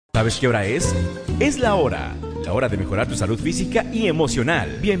¿Sabes qué hora es? Es la hora de mejorar tu salud física y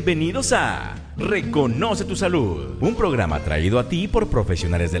emocional. Bienvenidos a Reconoce tu Salud, un programa traído a ti por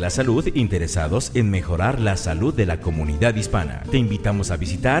profesionales de la salud interesados en mejorar la salud de la comunidad hispana. Te invitamos a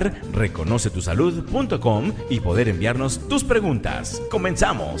visitar reconocetusalud.com y poder enviarnos tus preguntas.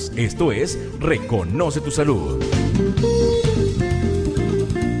 Comenzamos. Esto es Reconoce tu Salud.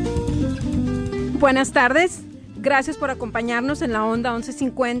 Buenas tardes. Gracias por acompañarnos en la Onda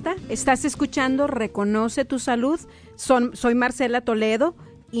 1150. Estás escuchando Reconoce tu Salud. Soy Marcela Toledo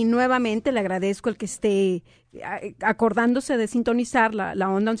y nuevamente le agradezco el que esté acordándose de sintonizar la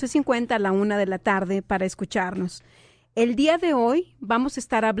Onda 1150 a la 1 de la tarde para escucharnos. El día de hoy vamos a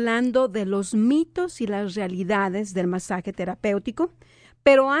estar hablando de los mitos y las realidades del masaje terapéutico,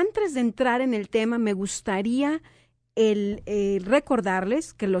 pero antes de entrar en el tema me gustaría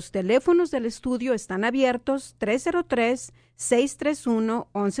recordarles que los teléfonos del estudio están abiertos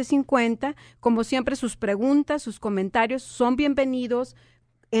 303-631-1150. Como siempre, sus preguntas, sus comentarios son bienvenidos,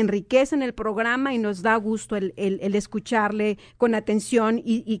 enriquecen el programa y nos da gusto el escucharle con atención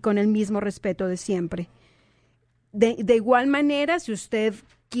y con el mismo respeto de siempre. De igual manera, si usted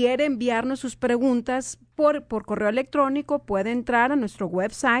quiere enviarnos sus preguntas por correo electrónico, puede entrar a nuestro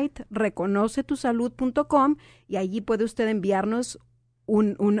website reconocetusalud.com y allí puede usted enviarnos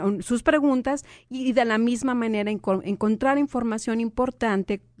sus preguntas y de la misma manera encontrar información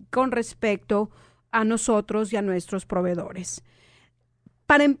importante con respecto a nosotros y a nuestros proveedores.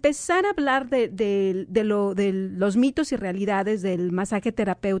 Para empezar a hablar de los mitos y realidades del masaje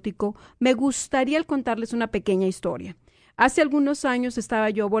terapéutico, me gustaría contarles una pequeña historia. Hace algunos años estaba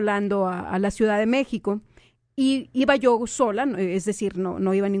yo volando a la Ciudad de México y iba yo sola, es decir,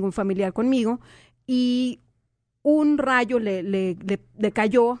 no iba ningún familiar conmigo, y un rayo le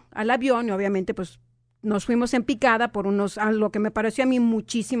cayó al avión y obviamente pues nos fuimos en picada por a lo que me pareció a mí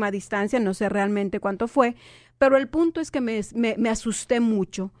muchísima distancia, no sé realmente cuánto fue, pero el punto es que me asusté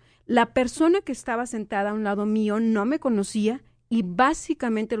mucho. La persona que estaba sentada a un lado mío no me conocía y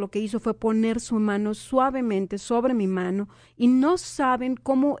básicamente lo que hizo fue poner su mano suavemente sobre mi mano y no saben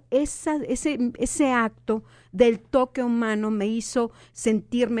cómo ese acto del toque humano me hizo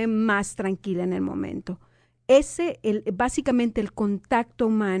sentirme más tranquila en el momento. Básicamente el contacto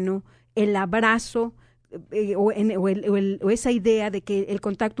humano, el abrazo, o esa idea de que el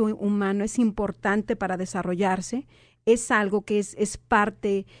contacto humano es importante para desarrollarse, es algo que es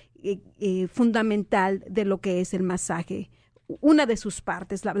parte fundamental de lo que es el masaje. Una de sus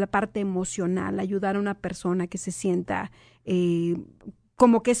partes, la parte emocional, ayudar a una persona que se sienta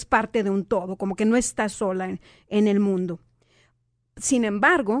como que es parte de un todo, como que no está sola en el mundo. Sin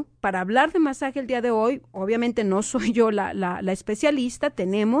embargo, para hablar de masaje el día de hoy, obviamente no soy yo la especialista,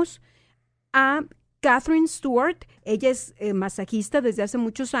 tenemos a Catherine Stewart. Ella es masajista desde hace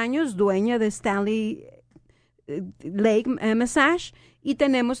muchos años, dueña de Stanley Lake Massage, y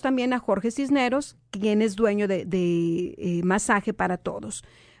tenemos también a Jorge Cisneros, quien es dueño de Masaje para Todos.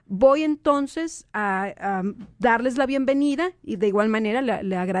 Voy entonces a darles la bienvenida y de igual manera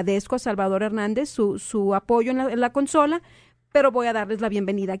le agradezco a Salvador Hernández su apoyo en la consola, pero voy a darles la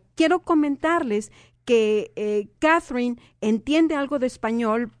bienvenida. Quiero comentarles que Catherine entiende algo de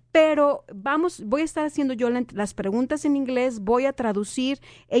español, pero voy a estar haciendo yo las preguntas en inglés, voy a traducir.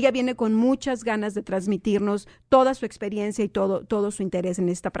 Ella viene con muchas ganas de transmitirnos toda su experiencia y todo su interés en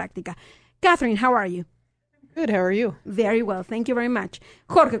esta práctica. Catherine, how are you? Good, how are you? Very well, thank you very much.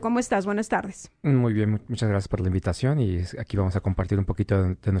 Jorge, ¿cómo estás? Buenas tardes. Muy bien, muchas gracias por la invitación y aquí vamos a compartir un poquito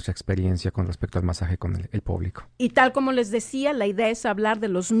de nuestra experiencia con respecto al masaje con el público. Y tal como les decía, la idea es hablar de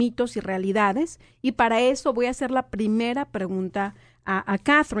los mitos y realidades y para eso voy a hacer la primera pregunta a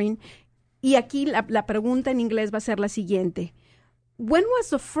Catherine, y aquí la pregunta en inglés va a ser la siguiente. When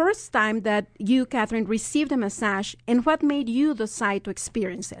was the first time that you, Catherine, received a massage and what made you decide to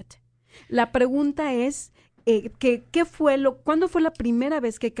experience it? La pregunta es, ¿cuándo fue la primera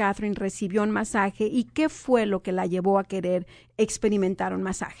vez que Catherine recibió un masaje y qué fue lo que la llevó a querer experimentar un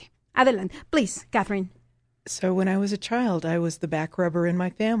masaje? Adelante, please, Catherine. So when I was a child, I was the back rubber in my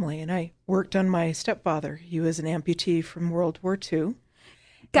family, and I worked on my stepfather. He was an amputee from World War II.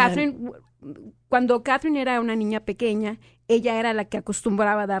 Catherine, cuando Catherine era una niña pequeña, ella era la que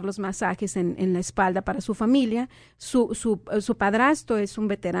acostumbraba a dar los masajes en la espalda para su familia. Su padrastro es un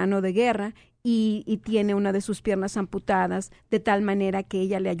veterano de guerra y tiene una de sus piernas amputadas, de tal manera que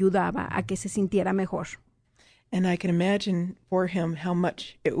ella le ayudaba a que se sintiera mejor. And I can imagine for him how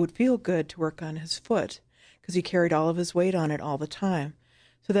much it would feel good to work on his foot, because he carried all of his weight on it all the time.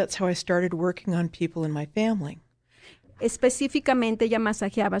 So that's how I started working on people in my family. Específicamente ella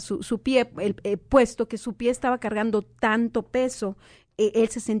masajeaba su pie, puesto que su pie estaba cargando tanto peso, él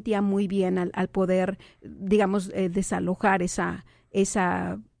se sentía muy bien al poder, digamos, desalojar ese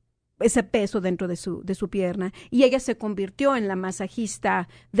peso dentro de su pierna, y ella se convirtió en la masajista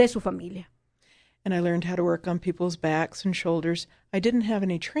de su familia. And I learned how to work on people's backs and shoulders. I didn't have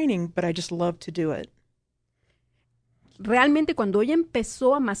any training, but I just loved to do it. Realmente cuando ella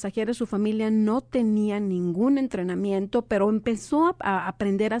empezó a masajear a su familia no tenía ningún entrenamiento, pero empezó a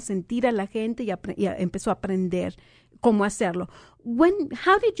aprender a sentir a la gente y empezó a aprender cómo hacerlo.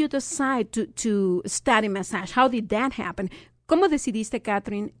 How did you decide to study massage? How did that happen? ¿Cómo decidiste,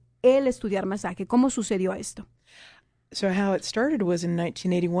 Catherine, el estudiar masaje? ¿Cómo sucedió esto? So how it started was in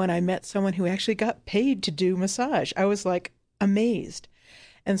 1981, I met someone who actually got paid to do massage. I was like amazed.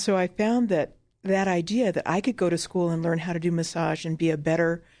 And so I found that idea that I could go to school and learn how to do massage and be a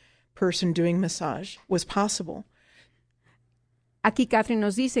better person doing massage was possible. Aquí Catherine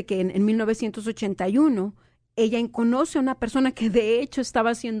nos dice que en 1981 ella conoce a una persona que de hecho estaba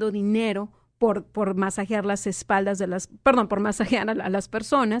haciendo dinero por masajear las espaldas por masajear a las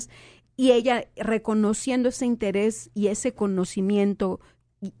personas, y ella, reconociendo ese interés y ese conocimiento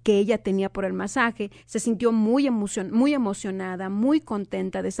que ella tenía por el masaje, se sintió muy emocionada, muy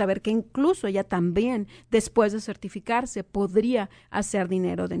contenta de saber que incluso ella también, después de certificarse, podría hacer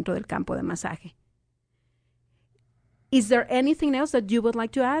dinero dentro del campo de masaje. Is there anything else that you would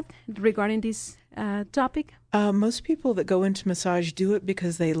like to add regarding this topic? Most people that go into massage do it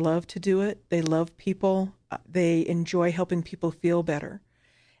because they love to do it. They love people. They enjoy helping people feel better.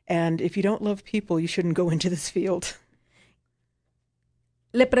 And if you don't love people, you shouldn't go into this field.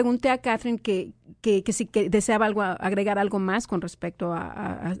 Le pregunté a Catherine que si deseaba agregar algo más con respecto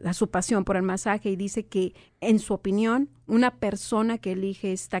a su pasión por el masaje, y dice que, en su opinión, una persona que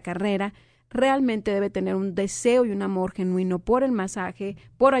elige esta carrera realmente debe tener un deseo y un amor genuino por el masaje,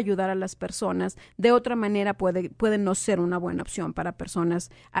 por ayudar a las personas. De otra manera puede no ser una buena opción para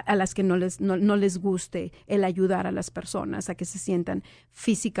personas a las que no les guste el ayudar a las personas a que se sientan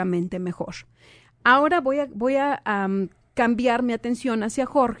físicamente mejor. Ahora voy a cambiar mi atención hacia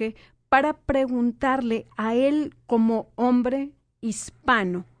Jorge para preguntarle a él, como hombre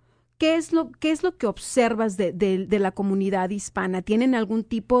hispano, ¿qué es lo que observas de la comunidad hispana? ¿Tienen algún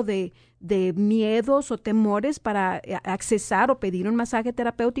tipo de miedos o temores para accesar o pedir un masaje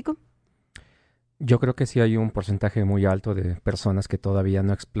terapéutico? Yo creo que sí hay un porcentaje muy alto de personas que todavía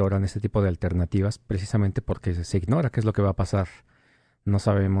no exploran este tipo de alternativas, precisamente porque se ignora qué es lo que va a pasar. No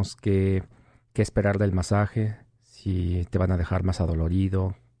sabemos qué esperar del masaje, si te van a dejar más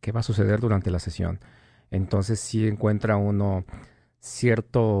adolorido, qué va a suceder durante la sesión. Entonces sí encuentra uno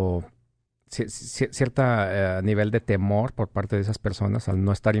cierto nivel de temor por parte de esas personas al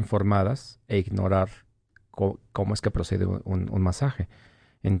no estar informadas e ignorar cómo es que procede un masaje.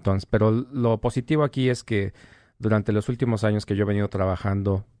 Entonces, pero lo positivo aquí es que durante los últimos años que yo he venido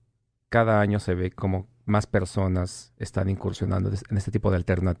trabajando, cada año se ve como más personas están incursionando en este tipo de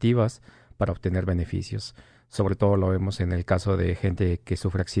alternativas para obtener beneficios. Sobre todo lo vemos en el caso de gente que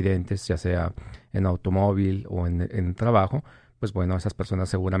sufre accidentes, ya sea en automóvil o en trabajo. Pues bueno, esas personas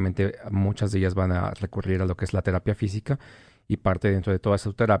seguramente, muchas de ellas van a recurrir a lo que es la terapia física, y parte dentro de toda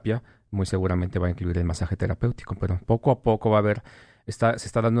esa terapia muy seguramente va a incluir el masaje terapéutico. Pero poco a poco va a haber, se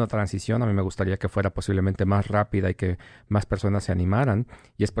está dando una transición. A mí me gustaría que fuera posiblemente más rápida y que más personas se animaran,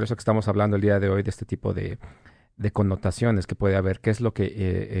 y es por eso que estamos hablando el día de hoy de este tipo de connotaciones que puede haber, qué es lo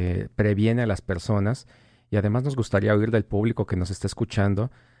que previene a las personas. Y además nos gustaría oír del público que nos está escuchando,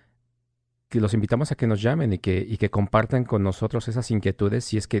 que los invitamos a que nos llamen y que compartan con nosotros esas inquietudes.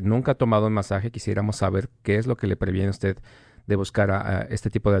 Si es que nunca ha tomado un masaje, quisiéramos saber qué es lo que le previene a usted de buscar a este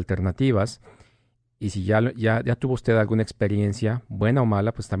tipo de alternativas. Y si ya tuvo usted alguna experiencia, buena o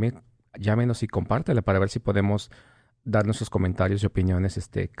mala, pues también llámenos y compártela para ver si podemos dar nuestros comentarios y opiniones,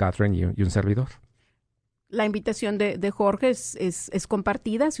 Catherine y un servidor. La invitación de Jorge es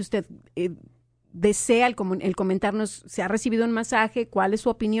compartida. Si usted desea el comentarnos si ha recibido un masaje, cuál es su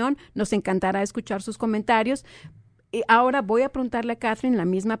opinión, nos encantará escuchar sus comentarios. Ahora voy a preguntarle a Catherine la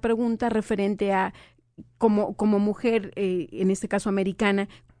misma pregunta referente a, como mujer, en este caso americana,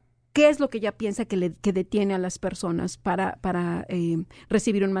 ¿qué es lo que ella piensa que detiene a las personas para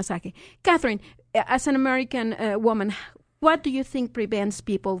recibir un masaje? Catherine, as an American woman, what do you think prevents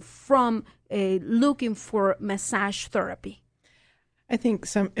people from looking for massage therapy? I think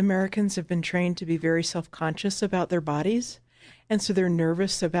some Americans have been trained to be very self-conscious about their bodies, and so they're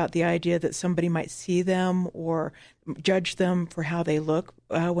nervous about the idea that somebody might see them or judge them for how they look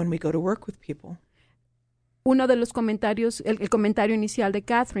when we go to work with people. Uno de los comentarios, el comentario inicial de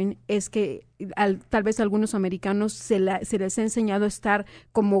Catherine es que tal vez a algunos americanos se les ha enseñado a estar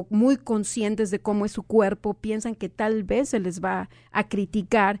como muy conscientes de cómo es su cuerpo, piensan que tal vez se les va a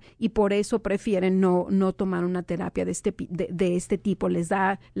criticar y por eso prefieren no tomar una terapia de este tipo. Les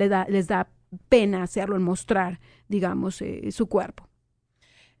da pena hacerlo, mostrar, digamos, su cuerpo.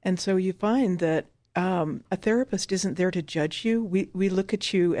 And so you find that a therapist isn't there to judge you. We look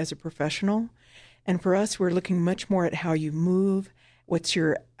at you as a professional. And for us, we're looking much more at how you move, what's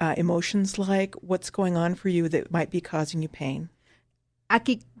your emotions like, what's going on for you that might be causing you pain.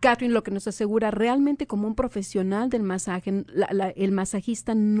 Aquí Catherine lo que nos asegura, realmente como un profesional del masaje, el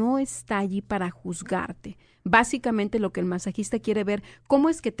masajista no está allí para juzgarte. Básicamente lo que el masajista quiere ver, cómo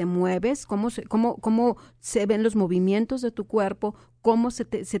es que te mueves, cómo se ven los movimientos de tu cuerpo, cómo se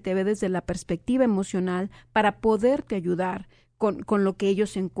te ve desde la perspectiva emocional para poderte ayudar con lo que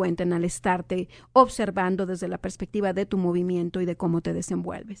ellos encuentran al estarte observando desde la perspectiva de tu movimiento y de cómo te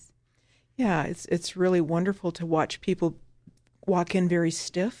desenvuelves. Yeah, it's really wonderful to watch people walk in very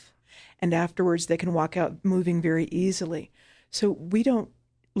stiff, and afterwards they can walk out moving very easily. So we don't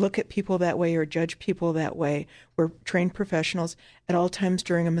look at people that way or judge people that way. We're trained professionals. At all times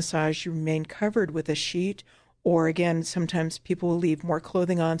during a massage, you remain covered with a sheet, or again, sometimes people will leave more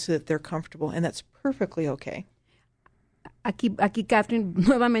clothing on so that they're comfortable, and that's perfectly okay. Aquí Catherine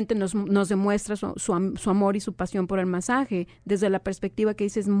nuevamente nos demuestra su amor y su pasión por el masaje desde la perspectiva que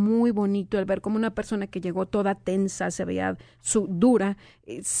dice es muy bonito el ver como una persona que llegó toda tensa, se veía dura,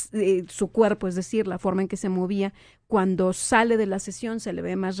 su cuerpo, es decir, la forma en que se movía, cuando sale de la sesión se le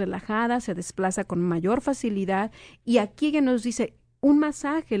ve más relajada, se desplaza con mayor facilidad y aquí ella nos dice un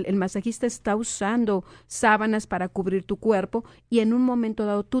masaje, el masajista está usando sábanas para cubrir tu cuerpo y en un momento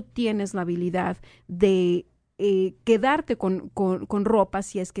dado tú tienes la habilidad de quedarte con ropa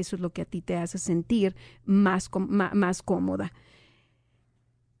si es que eso es lo que a ti te hace sentir más cómoda.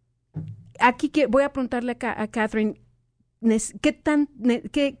 Aquí voy a preguntarle a Catherine,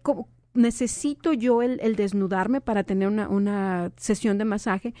 ¿necesito yo el desnudarme para tener una sesión de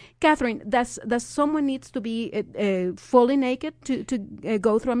masaje? Catherine, does someone needs to be fully naked to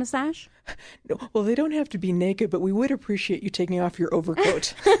go through a massage? No, well, they don't have to be naked, but we would appreciate you taking off your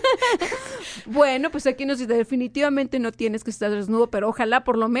overcoat. Bueno, pues aquí nos dice, definitivamente no tienes que estar desnudo, pero ojalá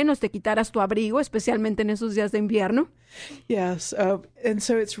por lo menos te quitaras tu abrigo, especialmente en esos días de invierno. Yes, and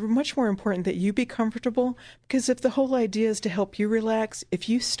so it's much more important that you be comfortable, because if the whole idea is to help you relax, if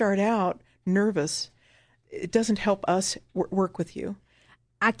you start out nervous, it doesn't help us work with you.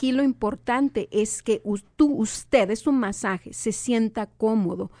 Aquí lo importante es que usted, es un masaje, se sienta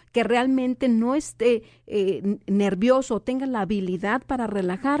cómodo, que realmente no esté nervioso o tenga la habilidad para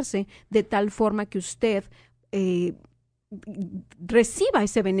relajarse de tal forma que usted reciba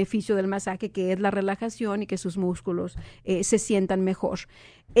ese beneficio del masaje que es la relajación y que sus músculos se sientan mejor.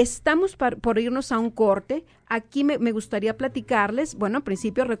 Estamos por irnos a un corte. Aquí me gustaría platicarles, bueno, al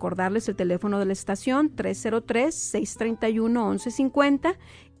principio recordarles el teléfono de la estación 303-631-1150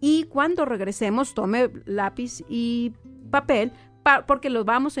 y cuando regresemos tome lápiz y papel porque los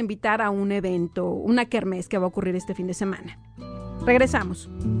vamos a invitar a un evento, una kermés que va a ocurrir este fin de semana. Regresamos.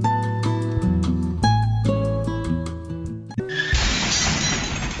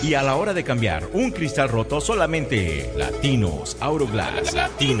 Y a la hora de cambiar un cristal roto, solamente Latinos Auroglass.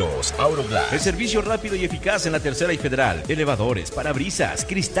 Latinos Auroglass. El servicio rápido y eficaz en la Tercera y Federal. Elevadores, parabrisas,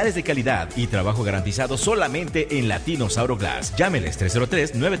 cristales de calidad y trabajo garantizado solamente en Latinos Auroglass. Llámeles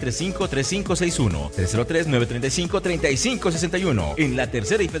 303-935-3561. 303-935-3561. En la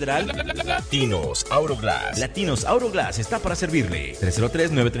Tercera y Federal, Latinos Auroglass. Latinos Auroglass está para servirle.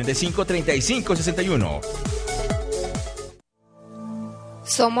 303-935-3561.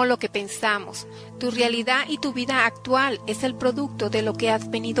 Somos lo que pensamos. Tu realidad y tu vida actual es el producto de lo que has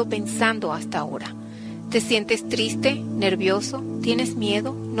venido pensando hasta ahora. ¿Te sientes triste, nervioso, tienes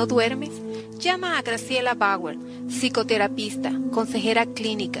miedo, no duermes? Llama a Graciela Bauer, psicoterapista, consejera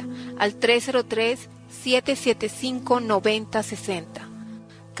clínica, al 303-775-9060.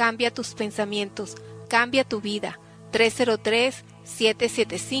 Cambia tus pensamientos, cambia tu vida.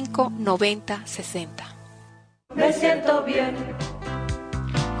 303-775-9060. Me siento bien.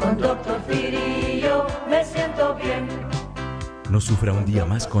 Con Dr. Firillo me siento bien. No sufra un día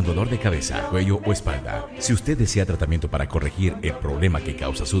más con dolor de cabeza, cuello o espalda. Si usted desea tratamiento para corregir el problema que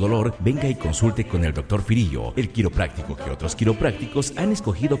causa su dolor, venga y consulte con el Dr. Firillo, el quiropráctico que otros quiroprácticos han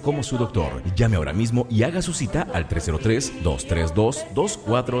escogido como su doctor. Llame ahora mismo y haga su cita al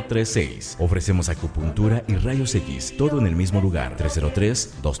 303-232-2436. Ofrecemos acupuntura y rayos X, todo en el mismo lugar.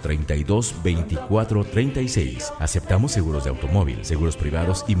 303-232-2436. Aceptamos seguros de automóvil, seguros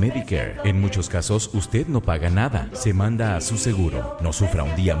privados y Medicare. En muchos casos, usted no paga nada. Se manda a su seguro. No sufra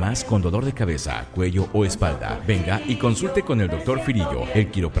un día más con dolor de cabeza, cuello o espalda. Venga y consulte con el Dr. Firillo,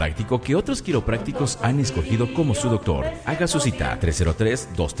 el quiropráctico que otros quiroprácticos han escogido como su doctor. Haga su cita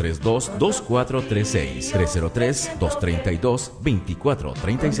 303-232-2436.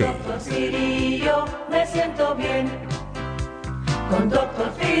 303-232-2436. Doctor Firillo, me siento bien. Con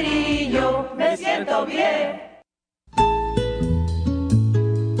Doctor Firillo, me siento bien.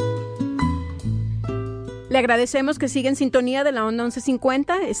 Le agradecemos que siga en sintonía de la onda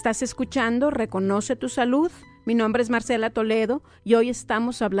 1150. Estás escuchando Reconoce tu Salud. Mi nombre es Marcela Toledo y hoy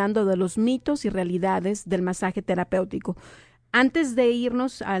estamos hablando de los mitos y realidades del masaje terapéutico. Antes de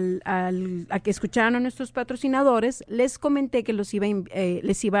irnos a que escucharan a nuestros patrocinadores, les comenté que les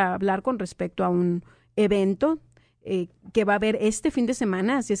iba a hablar con respecto a un evento que va a haber este fin de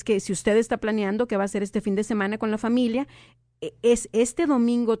semana. Así es que si usted está planeando que va a ser este fin de semana con la familia, es este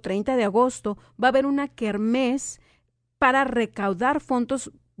domingo 30 de agosto, va a haber una kermés para recaudar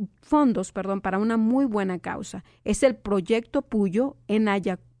fondos para una muy buena causa. Es el Proyecto Puyo en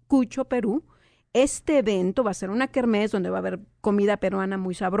Ayacucho, Perú. Este evento va a ser una kermés donde va a haber comida peruana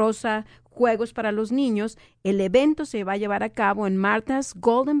muy sabrosa, juegos para los niños. El evento se va a llevar a cabo en Martha's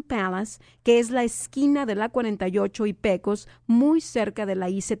Golden Palace, que es la esquina de la 48 y Pecos, muy cerca de la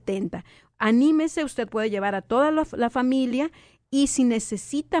I-70. Anímese, usted puede llevar a toda la familia y si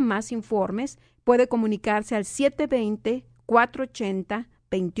necesita más informes, puede comunicarse al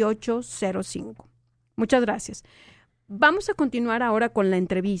 720-480-2805. Muchas gracias. Vamos a continuar ahora con la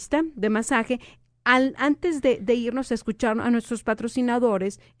entrevista de masaje. Antes de irnos a escuchar a nuestros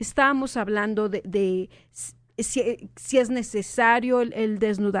patrocinadores, estábamos hablando de si es necesario el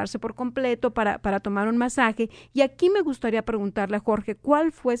desnudarse por completo para tomar un masaje. Y aquí me gustaría preguntarle a Jorge,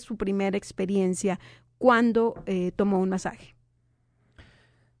 ¿cuál fue su primera experiencia cuando tomó un masaje?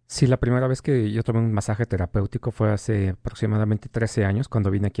 Sí, la primera vez que yo tomé un masaje terapéutico fue hace aproximadamente 13 años, cuando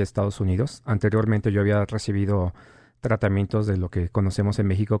vine aquí a Estados Unidos. Anteriormente yo había recibido tratamientos de lo que conocemos en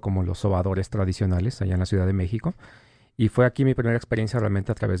México como los sobadores tradicionales, allá en la Ciudad de México. Y fue aquí mi primera experiencia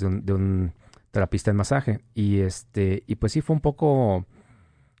realmente a través de un terapista en masaje. Y pues sí, fue un poco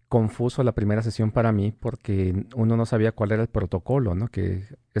confuso la primera sesión para mí porque uno no sabía cuál era el protocolo, ¿no? Que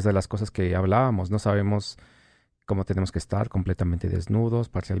es de las cosas que hablábamos. No sabemos cómo tenemos que estar completamente desnudos,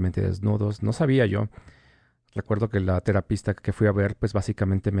 parcialmente desnudos. No sabía yo. Recuerdo que la terapista que fui a ver, pues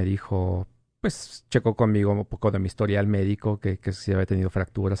básicamente me dijo, pues checó conmigo un poco de mi historial médico, que si había tenido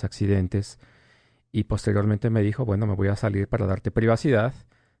fracturas, accidentes. Y posteriormente me dijo, bueno, me voy a salir para darte privacidad,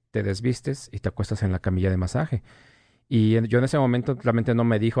 te desvistes y te acuestas en la camilla de masaje. Y yo en ese momento realmente no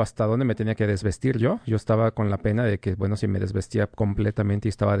me dijo hasta dónde me tenía que desvestir yo. Yo estaba con la pena de que, bueno, si me desvestía completamente y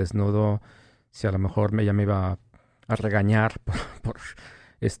estaba desnudo, si a lo mejor ya me iba a regañar por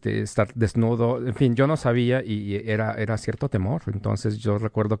estar desnudo. En fin, yo no sabía y era cierto temor. Entonces yo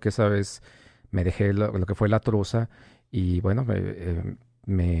recuerdo que esa vez me dejé lo que fue la truza y, bueno,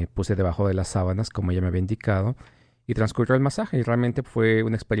 me puse debajo de las sábanas, como ella me había indicado, y transcurrió el masaje. Y realmente fue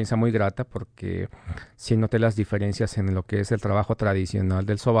una experiencia muy grata porque sí noté las diferencias en lo que es el trabajo tradicional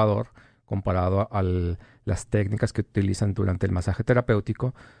del sobador comparado a las técnicas que utilizan durante el masaje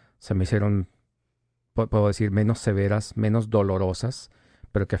terapéutico. Se me hicieron, puedo decir, menos severas, menos dolorosas,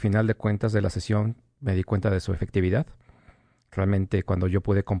 pero que a final de cuentas de la sesión me di cuenta de su efectividad. Realmente cuando yo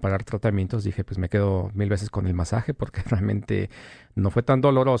pude comparar tratamientos dije, pues me quedo 1000 veces con el masaje porque realmente no fue tan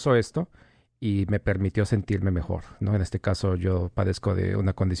doloroso esto y me permitió sentirme mejor, ¿no? En este caso yo padezco de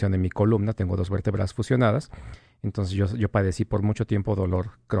una condición en mi columna, tengo 2 vértebras fusionadas, entonces yo padecí por mucho tiempo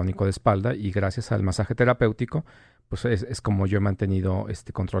dolor crónico de espalda y gracias al masaje terapéutico pues es como yo he mantenido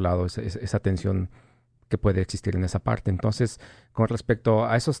controlado esa tensión que puede existir en esa parte. Entonces, con respecto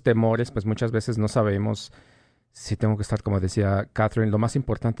a esos temores, pues muchas veces no sabemos si tengo que estar, como decía Catherine, lo más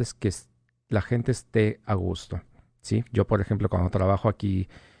importante es que la gente esté a gusto, ¿sí? Yo, por ejemplo, cuando trabajo aquí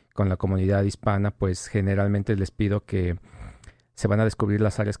con la comunidad hispana, pues generalmente les pido que se van a descubrir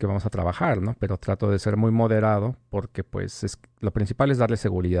las áreas que vamos a trabajar, ¿no? Pero trato de ser muy moderado porque, pues, lo principal es darle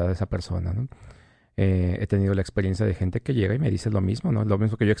seguridad a esa persona, ¿no? He tenido la experiencia de gente que llega y me dice lo mismo, ¿no? Lo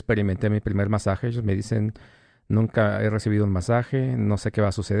mismo que yo experimenté en mi primer masaje. Ellos me dicen, nunca he recibido un masaje, no sé qué va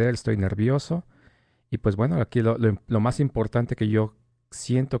a suceder, estoy nervioso. Y pues bueno, aquí lo más importante que yo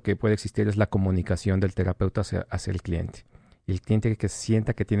siento que puede existir es la comunicación del terapeuta hacia el cliente. Y el cliente que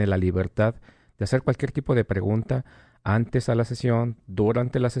sienta que tiene la libertad de hacer cualquier tipo de pregunta antes a la sesión,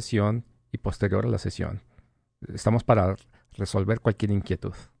 durante la sesión y posterior a la sesión. Estamos para resolver cualquier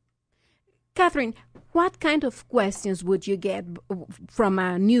inquietud. Catherine, what kind of questions would you get from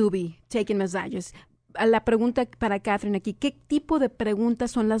a newbie taking massages? La pregunta para Catherine aquí, ¿qué tipo de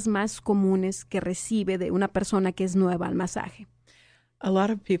preguntas son las más comunes que recibe de una persona que es nueva al masaje? A lot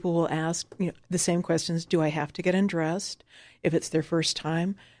of people will ask the same questions. Do I have to get undressed? If it's their first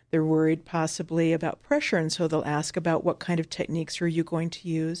time, they're worried possibly about pressure, and so they'll ask about what kind of techniques are you going to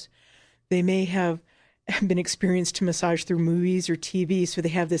use. They may have been experienced to massage through movies or TV, so they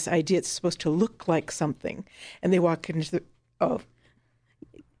have this idea it's supposed to look like something, and they walk into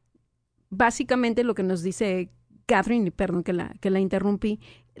Básicamente lo que nos dice Catherine, perdón que la interrumpí,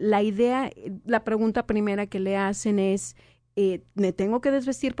 la pregunta primera que le hacen es, ¿me tengo que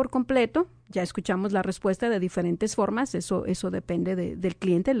desvestir por completo? Ya escuchamos la respuesta de diferentes formas, eso depende del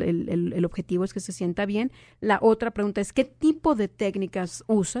cliente, el objetivo es que se sienta bien. La otra pregunta es, ¿qué tipo de técnicas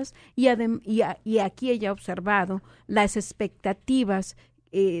usas? Y aquí ella ha observado las expectativas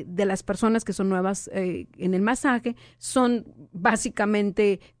de las personas que son nuevas en el masaje, son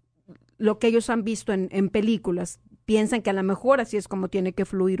básicamente lo que ellos han visto en películas. Piensan que a lo mejor así es como tiene que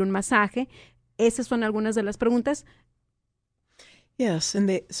fluir un masaje. Esas son algunas de las preguntas. Yes, and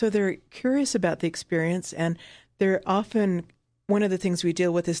they're curious about the experience, and they're often, one of the things we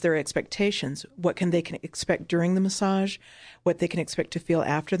deal with is their expectations. What they can expect during the massage, what they can expect to feel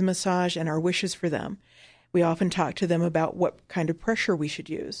after the massage, and our wishes for them. We often talk to them about what kind of pressure we should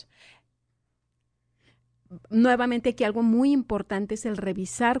use. Nuevamente aquí algo muy importante es el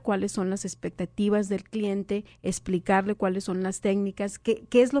revisar cuáles son las expectativas del cliente, explicarle cuáles son las técnicas, qué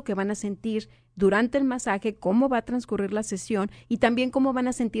es lo que van a sentir durante el masaje, cómo va a transcurrir la sesión y también cómo van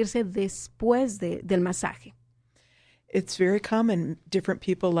a sentirse después del masaje. It's very common. Different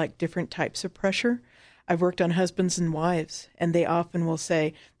people like different types of pressure. I've worked on husbands and wives, and they often will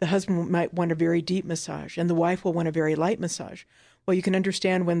say the husband might want a very deep massage and the wife will want a very light massage. Well, you can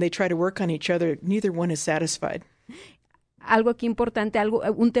understand when they try to work on each other, neither one is satisfied. Algo aquí importante,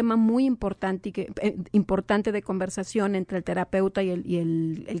 un tema muy importante importante de conversación entre el terapeuta y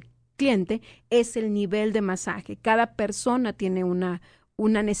el cliente es el nivel de masaje. Cada persona tiene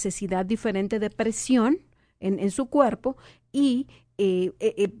una necesidad diferente de presión en su cuerpo y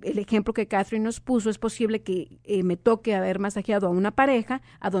el ejemplo que Catherine nos puso, es posible que me toque haber masajeado a una pareja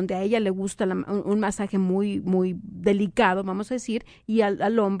a donde a ella le gusta un masaje muy, muy delicado, vamos a decir, y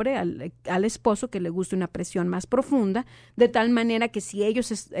al hombre, al esposo, que le gusta una presión más profunda, de tal manera que si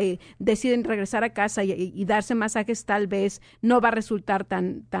ellos deciden regresar a casa y darse masajes, tal vez no va a resultar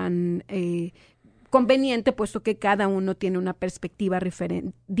tan conveniente, puesto que cada uno tiene una perspectiva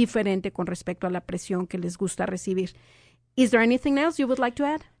diferente con respecto a la presión que les gusta recibir. Is there anything else you would like to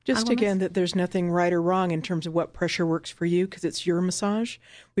add? Just again, that there's nothing right or wrong in terms of what pressure works for you, because it's your massage.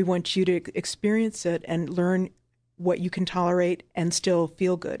 We want you to experience it and learn what you can tolerate and still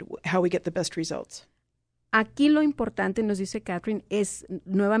feel good, how we get the best results. Aquí lo importante, nos dice Catherine, es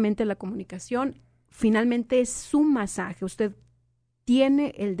nuevamente la comunicación. Finalmente es su masaje. Usted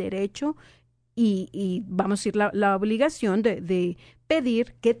tiene el derecho y vamos a decir la obligación de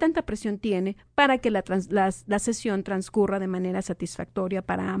pedir qué tanta presión tiene para que la sesión transcurra de manera satisfactoria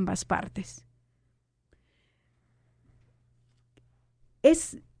para ambas partes.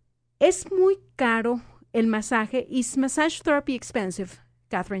 Es muy caro el masaje. Is massage therapy expensive,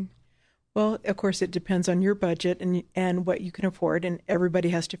 Catherine? Well, of course, it depends on your budget and what you can afford, and everybody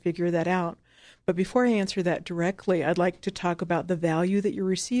has to figure that out. But before I answer that directly, I'd like to talk about the value that you're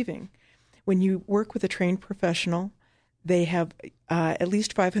receiving. When you work with a trained professional, they have at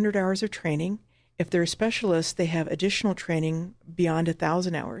least 500 hours of training. If they're a specialist, they have additional training beyond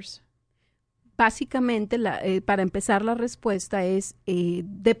 1,000 hours. Básicamente, para empezar la respuesta es,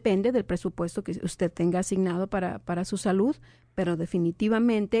 depende del presupuesto que usted tenga asignado para su salud, pero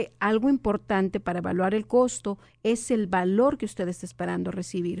definitivamente algo importante para evaluar el costo es el valor que usted está esperando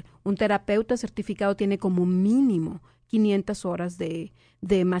recibir. Un terapeuta certificado tiene como mínimo 500 horas de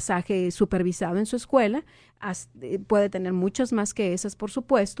masaje supervisado en su escuela, puede tener muchas más que esas, por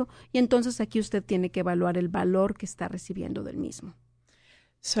supuesto, y entonces aquí usted tiene que evaluar el valor que está recibiendo del mismo.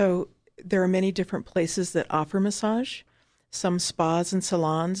 So there are many different places that offer massage. Some spas and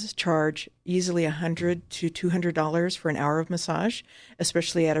salons charge easily $100 to $200 for an hour of massage,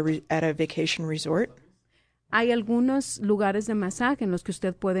 especially at a vacation resort. Hay algunos lugares de masaje en los que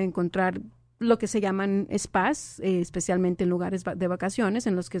usted puede encontrar lo que se llaman spas, especialmente en lugares de vacaciones,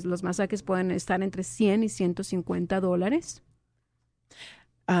 en los que los masajes pueden estar entre $100 y $150.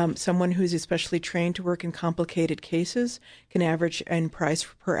 Someone who's especially trained to work in complicated cases can average in price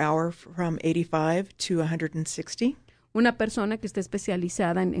per hour from $85 to $160. Una persona que esté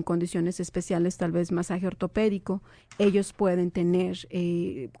especializada en condiciones especiales, tal vez masaje ortopédico, ellos pueden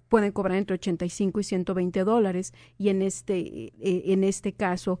pueden cobrar entre $85 y $120, y en este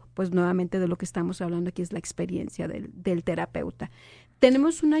caso, pues nuevamente de lo que estamos hablando aquí es la experiencia del terapeuta.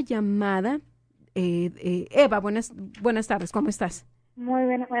 Tenemos una llamada. Eva, buenas tardes, ¿cómo estás? Muy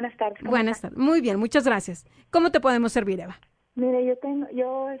bien, buenas tardes. Buenas tardes, muy bien, muchas gracias. ¿Cómo te podemos servir, Eva? Mire,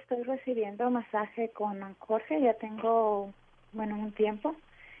 yo estoy recibiendo masaje con Jorge, ya tengo, un tiempo,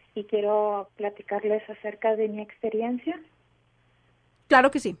 y quiero platicarles acerca de mi experiencia.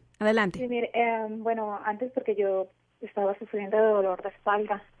 Claro que sí, adelante. Sí, mire, antes porque yo estaba sufriendo de dolor de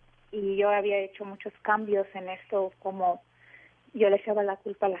espalda, y yo había hecho muchos cambios en esto, como yo le echaba la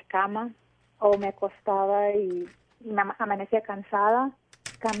culpa a la cama, o me acostaba y me amanecía cansada.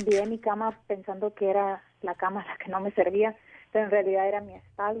 Cambié mi cama pensando que era la cama la que no me servía, pero en realidad era mi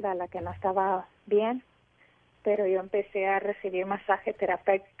espalda la que no estaba bien. Pero yo empecé a recibir masaje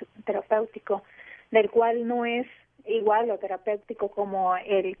terapéutico, del cual no es igual lo terapéutico como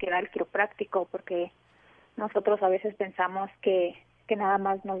el que da el quiropráctico, porque nosotros a veces pensamos que nada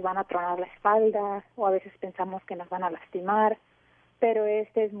más nos van a tronar la espalda, o a veces pensamos que nos van a lastimar, pero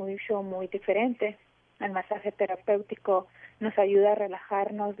este es muy diferente. El masaje terapéutico nos ayuda a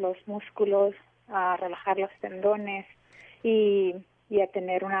relajarnos los músculos, a relajar los tendones y a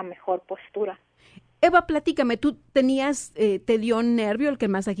tener una mejor postura. Eva, platícame, ¿tú te dio nervio el que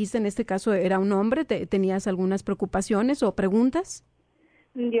el masajista en este caso era un hombre? ¿Tenías algunas preocupaciones o preguntas?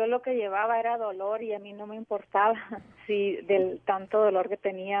 Yo lo que llevaba era dolor, y a mí no me importaba si del tanto dolor que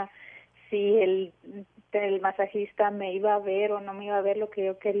tenía, si el masajista me iba a ver o no me iba a ver. Lo que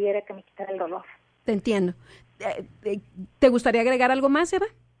yo quería era que me quitara el dolor. Te entiendo. ¿Te gustaría agregar algo más, Eva?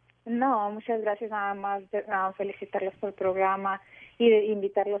 No, muchas gracias. Nada más felicitarlos por el programa y de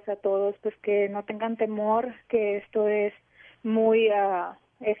invitarlos a todos, pues que no tengan temor, que esto es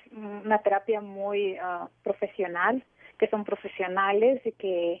es una terapia muy profesional, que son profesionales y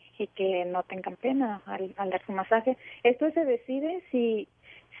que no tengan pena al dar su masaje. Esto se decide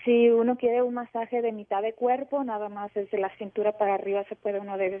si uno quiere un masaje de mitad de cuerpo, nada más desde la cintura para arriba se puede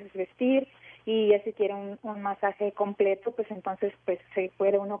uno desvestir, y ya si quiere un masaje completo, pues entonces pues se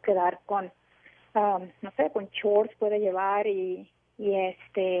puede uno quedar con con shorts puede llevar, y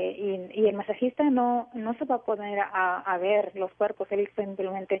el masajista no se va a poner a ver los cuerpos, él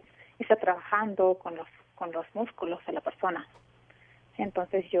simplemente está trabajando con los músculos de la persona.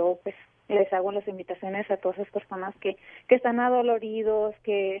 Entonces yo pues les hago las invitaciones a todas esas personas que están adoloridos,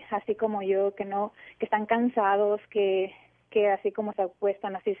 que así como yo, que están cansados, que así como se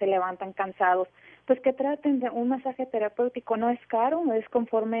acuestan, así se levantan cansados, pues que traten de un masaje terapéutico. No es caro, es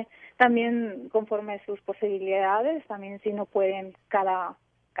conforme sus posibilidades, también si no pueden cada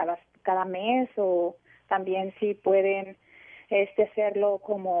mes, o también si pueden hacerlo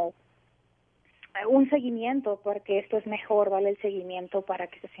como un seguimiento, porque esto es mejor, vale el seguimiento para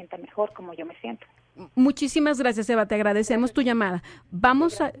que se sienta mejor como yo me siento. Muchísimas gracias, Eva, te agradecemos tu llamada.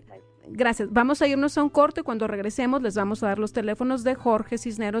 Gracias. Vamos a irnos a un corte. Cuando regresemos les vamos a dar los teléfonos de Jorge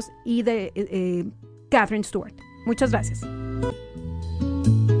Cisneros y de Catherine Stewart. Muchas gracias.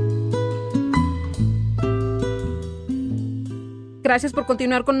 Gracias por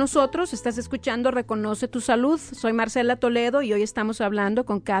continuar con nosotros. Estás escuchando Reconoce tu Salud. Soy Marcela Toledo y hoy estamos hablando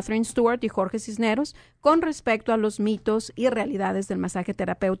con Catherine Stewart y Jorge Cisneros con respecto a los mitos y realidades del masaje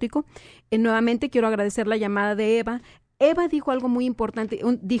terapéutico. Nuevamente quiero agradecer la llamada de Eva. Eva dijo algo muy importante,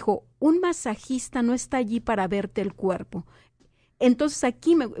 dijo, un masajista no está allí para verte el cuerpo. Entonces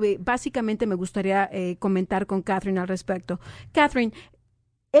aquí básicamente me gustaría comentar con Catherine al respecto. Catherine,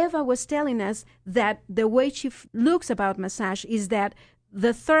 Eva was telling us that the way she looks about massage is that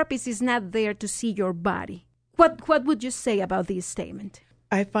the therapist is not there to see your body. What would you say about this statement?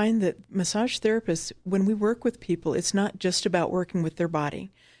 I find that massage therapists, when we work with people, it's not just about working with their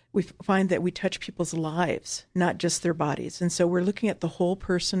body. We find that we touch people's lives, not just their bodies. And so we're looking at the whole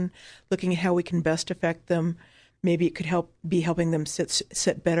person, looking at how we can best affect them. Maybe it could be helping them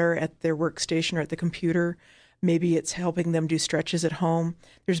sit better at their workstation or at the computer. Maybe it's helping them do stretches at home.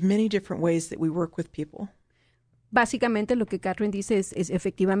 There's many different ways that we work with people. Básicamente lo que Catherine dice es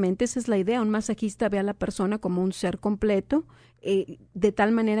efectivamente, esa es la idea. Un masajista ve a la persona como un ser completo, de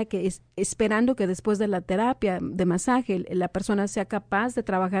tal manera que esperando que después de la terapia de masaje la persona sea capaz de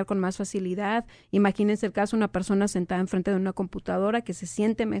trabajar con más facilidad. Imagínense el caso de una persona sentada enfrente de una computadora que se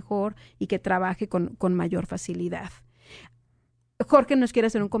siente mejor y que trabaje con mayor facilidad. Jorge, ¿nos quiere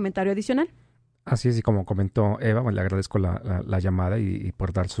hacer un comentario adicional? Así es, y como comentó Eva, bueno, le agradezco la llamada y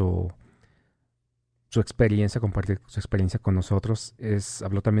por dar su experiencia, compartir su experiencia con nosotros.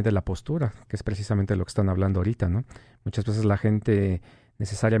 Habló también de la postura, que es precisamente lo que están hablando ahorita, ¿no? Muchas veces la gente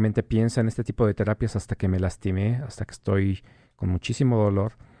necesariamente piensa en este tipo de terapias hasta que me lastimé, hasta que estoy con muchísimo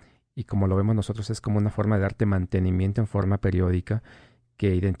dolor, y como lo vemos nosotros es como una forma de darte mantenimiento en forma periódica,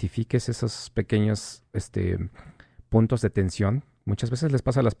 que identifiques esos pequeños puntos de tensión. Muchas veces les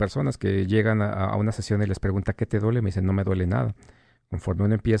pasa a las personas que llegan a una sesión y les pregunta ¿qué te duele? Me dicen no me duele nada. Conforme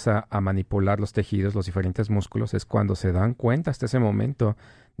uno empieza a manipular los tejidos, los diferentes músculos, es cuando se dan cuenta hasta ese momento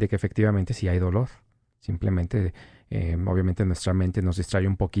de que efectivamente sí hay dolor. Simplemente, obviamente nuestra mente nos distrae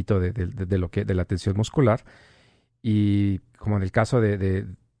un poquito de la tensión muscular, y como en el caso de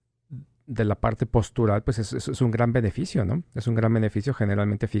la parte postural, pues es un gran beneficio, ¿no? Es un gran beneficio.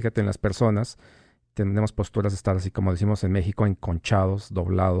 Generalmente, fíjate, en las personas tenemos posturas de estar así como decimos en México, enconchados,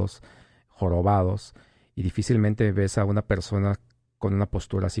 doblados, jorobados, y difícilmente ves a una persona con una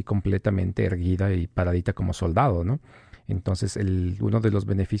postura así completamente erguida y paradita como soldado, ¿no? Entonces, uno de los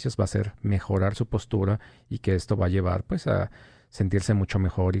beneficios va a ser mejorar su postura, y que esto va a llevar pues a sentirse mucho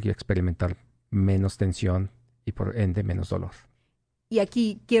mejor y experimentar menos tensión y por ende menos dolor. Y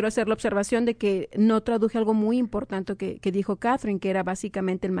aquí quiero hacer la observación de que no traduje algo muy importante que dijo Catherine, que era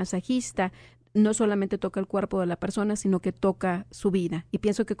básicamente el masajista no solamente toca el cuerpo de la persona, sino que toca su vida. Y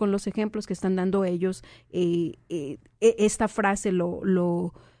pienso que con los ejemplos que están dando ellos, esta frase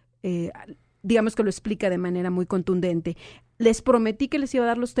digamos que lo explica de manera muy contundente. Les prometí que les iba a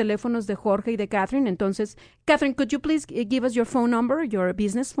dar los teléfonos de Jorge y de Catherine. Entonces, Catherine, could you please give us your phone number, your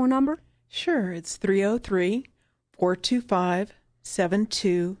business phone number? Sure, it's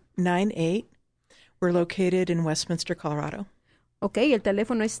 303-425-7298. We're located in Westminster, Colorado. Ok, el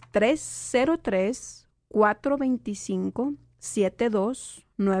teléfono es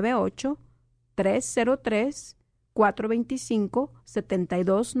 303-425-7298,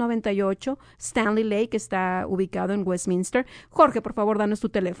 303-425-7298. Stanley Lake está ubicado en Westminster. Jorge, por favor, danos tu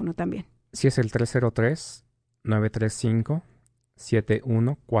teléfono también. Sí, es el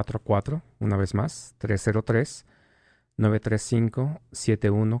 303-935-7144. Una vez más,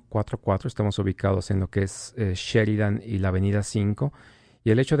 303-935-7144. Estamos ubicados en lo que es Sheridan y la Avenida 5. Y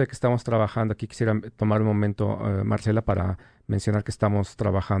el hecho de que estamos trabajando, aquí quisiera tomar un momento, Marcela, para mencionar que estamos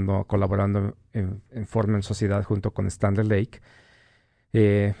colaborando en forma en sociedad junto con Stanley Lake.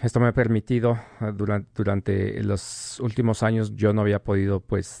 Esto me ha permitido, durante los últimos años, yo no había podido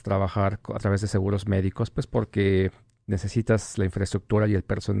pues trabajar a través de seguros médicos, pues porque necesitas la infraestructura y el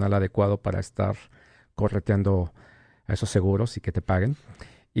personal adecuado para estar correteando a esos seguros y que te paguen.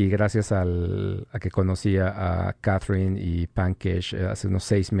 Y gracias a que conocí a Catherine y Pankesh hace unos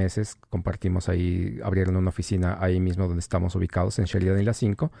 6 meses, compartimos ahí, abrieron una oficina ahí mismo donde estamos ubicados, en Sheridan y la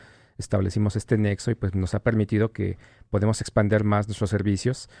 5. Establecimos este nexo y pues nos ha permitido que podemos expandir más nuestros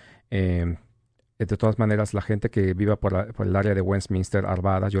servicios. De todas maneras, la gente que viva por el área de Westminster,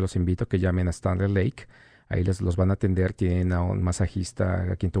 Arvada, yo los invito a que llamen a Stanley Lake. Ahí los van a atender. Tienen a un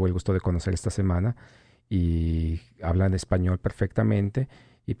masajista a quien tuve el gusto de conocer esta semana y hablan español perfectamente.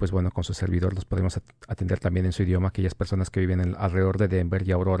 Y pues bueno, con su servidor los podemos atender también en su idioma, aquellas personas que viven alrededor de Denver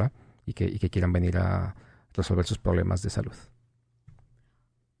y Aurora y que quieran venir a resolver sus problemas de salud.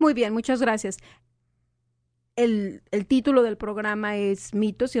 Muy bien, muchas gracias. El título del programa es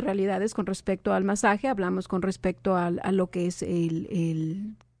Mitos y Realidades con respecto al masaje. Hablamos con respecto a lo que es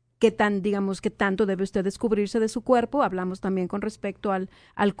qué tanto debe usted descubrirse de su cuerpo. Hablamos también con respecto al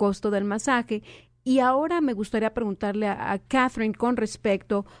costo del masaje. Y ahora me gustaría preguntarle a Catherine con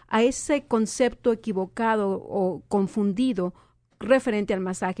respecto a ese concepto equivocado o confundido referente al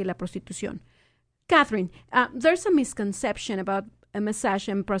masaje y la prostitución. Catherine, there's a misconception about a massage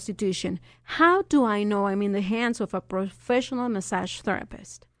and prostitution. How do I know I'm in the hands of a professional massage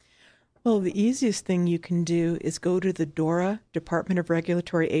therapist? Well, the easiest thing you can do is go to the DORA, Department of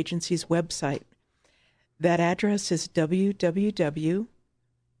Regulatory Agency's website. That address is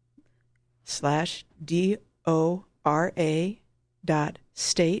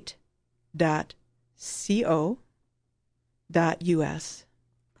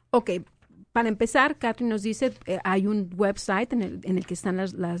Okay. Para empezar, Catherine nos dice, hay un website en el que están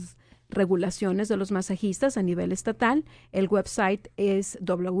regulaciones de los masajistas a nivel estatal. El website es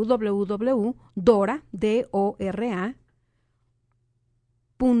www.dora,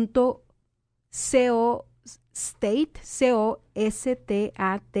 .co state,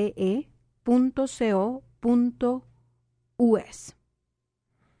 .co.us.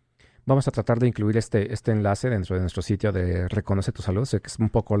 Vamos a tratar de incluir este enlace dentro de nuestro sitio de Reconoce tu Salud. Sé que es un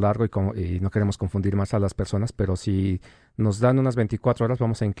poco largo y no queremos confundir más a las personas, pero si nos dan unas 24 horas,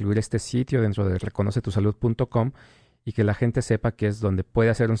 vamos a incluir este sitio dentro de reconocetusalud.com y que la gente sepa que es donde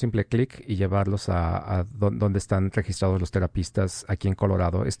puede hacer un simple clic y llevarlos a donde están registrados los terapistas aquí en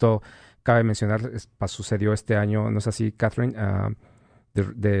Colorado. Esto cabe mencionar, sucedió este año, ¿no es así, Catherine?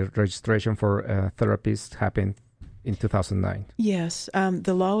 The registration for therapists happened in 2009. Yes,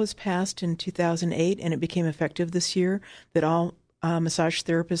 the law was passed in 2008, and it became effective this year that all massage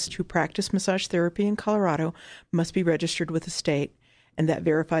therapists who practice massage therapy in Colorado must be registered with the state, and that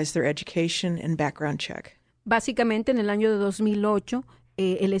verifies their education and background check. Básicamente, en el año de 2008,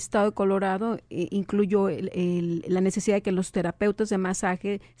 el estado de Colorado incluyó la necesidad de que los terapeutas de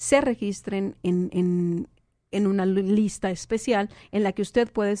masaje se registren en una lista especial en la que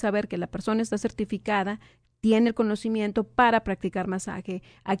usted puede saber que la persona está certificada, tiene el conocimiento para practicar masaje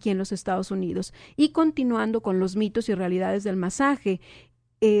aquí en los Estados Unidos. Y continuando con los mitos y realidades del masaje,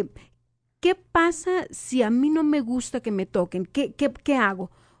 ¿qué pasa si a mí no me gusta que me toquen? ¿Qué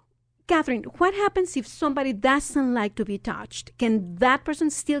hago? Catherine, what happens if somebody doesn't like to be touched? Can that person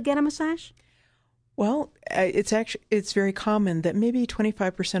still get a massage? Well, it's very common that maybe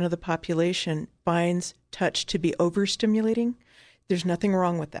 25% of the population finds touch to be overstimulating. There's nothing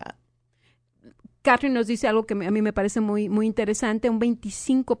wrong with that. Catherine nos dice algo que a mí me parece muy, muy interesante. Un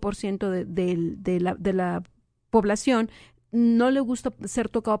 25% de la población no le gusta ser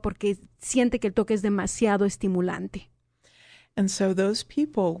tocado porque siente que el toque es demasiado estimulante. And so those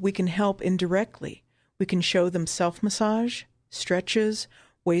people we can help indirectly. We can show them self-massage, stretches,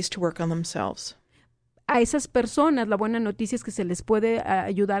 ways to work on themselves. A esas personas la buena noticia es que se les puede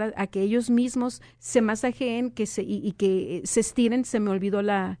ayudar a que ellos mismos se masajeen y que se estiren. Se me olvidó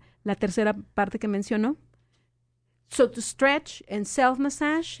la tercera parte que mencionó. So to stretch and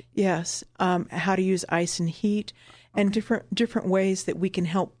self-massage. Yes, how to use ice and heat, and different ways that we can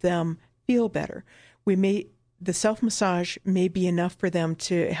help them feel better. The self-massage may be enough for them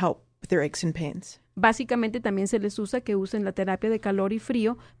to help with their aches and pains. Básicamente también se les usa que usen la terapia de calor y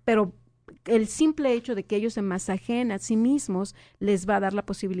frío, pero el simple hecho de que ellos se masajeen a sí mismos les va a dar la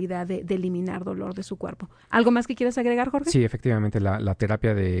posibilidad de eliminar dolor de su cuerpo. ¿Algo más que quieras agregar, Jorge? Sí, efectivamente, la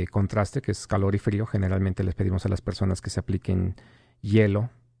terapia de contraste, que es calor y frío, generalmente les pedimos a las personas que se apliquen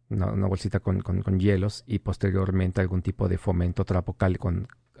hielo, una bolsita con hielos, y posteriormente algún tipo de fomento trapo con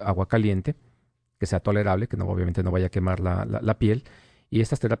agua caliente, que sea tolerable, que obviamente no vaya a quemar la piel. Y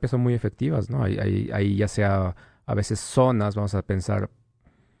estas terapias son muy efectivas, ¿no? Hay ya sea a veces zonas, vamos a pensar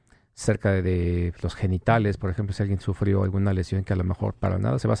cerca de los genitales, por ejemplo, si alguien sufrió alguna lesión que a lo mejor para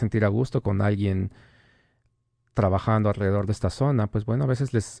nada se va a sentir a gusto con alguien trabajando alrededor de esta zona, pues bueno, a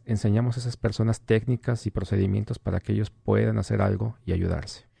veces les enseñamos a esas personas técnicas y procedimientos para que ellos puedan hacer algo y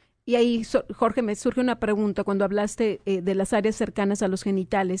ayudarse. Y ahí, Jorge, me surge una pregunta. Cuando hablaste de las áreas cercanas a los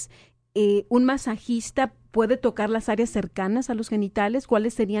genitales, ¿un masajista puede tocar las áreas cercanas a los genitales?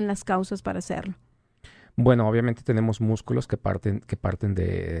 ¿Cuáles serían las causas para hacerlo? Bueno, obviamente tenemos músculos que parten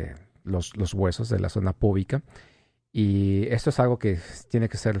de los huesos de la zona púbica, y esto es algo que tiene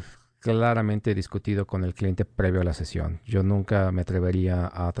que ser claramente discutido con el cliente previo a la sesión. Yo nunca me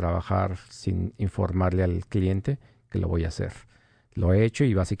atrevería a trabajar sin informarle al cliente que lo voy a hacer. Lo he hecho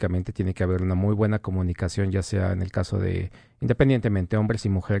y básicamente tiene que haber una muy buena comunicación, ya sea en el caso de, independientemente, hombres y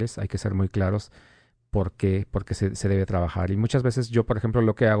mujeres, hay que ser muy claros porque se debe trabajar. Y muchas veces yo, por ejemplo,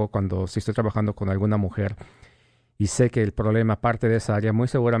 lo que hago si estoy trabajando con alguna mujer y sé que el problema parte de esa área, muy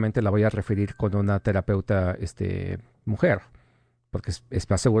seguramente la voy a referir con una terapeuta mujer, porque es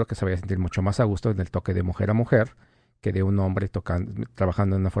más seguro que se vaya a sentir mucho más a gusto en el toque de mujer a mujer que de un hombre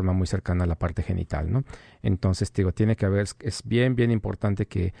trabajando de una forma muy cercana a la parte genital, ¿no? Entonces, digo, tiene que haber, es bien, bien importante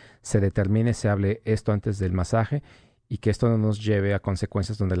que se determine, se hable esto antes del masaje y que esto no nos lleve a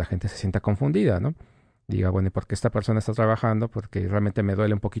consecuencias donde la gente se sienta confundida, ¿no? Diga, bueno, ¿y por qué esta persona está trabajando? Porque realmente me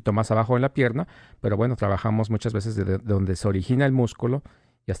duele un poquito más abajo en la pierna, pero bueno, trabajamos muchas veces de donde se origina el músculo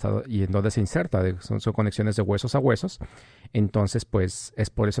y en donde se inserta, son conexiones de huesos a huesos. Entonces, pues es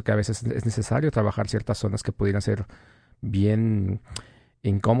por eso que a veces es necesario trabajar ciertas zonas que pudieran ser bien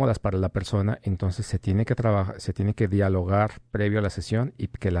incómodas para la persona. Entonces se tiene que dialogar previo a la sesión y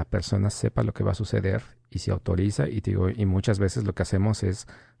que la persona sepa lo que va a suceder y se autoriza. Y muchas veces lo que hacemos es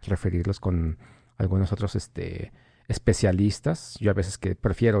referirlos con algunos otros especialistas. Yo a veces que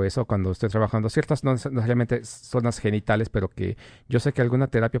prefiero eso cuando estoy trabajando ciertas, no necesariamente zonas genitales, pero que yo sé que alguna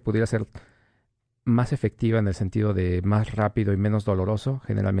terapia pudiera ser más efectiva en el sentido de más rápido y menos doloroso,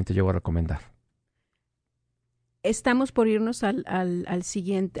 generalmente llego a recomendar. Estamos por irnos al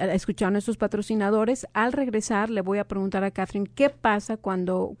siguiente, a escuchar a nuestros patrocinadores. Al regresar le voy a preguntar a Catherine qué pasa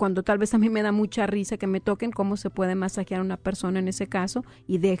cuando tal vez a mí me da mucha risa que me toquen, cómo se puede masajear a una persona en ese caso.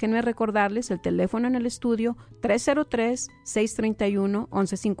 Y déjenme recordarles el teléfono en el estudio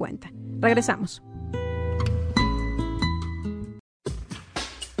 303-631-1150. Regresamos.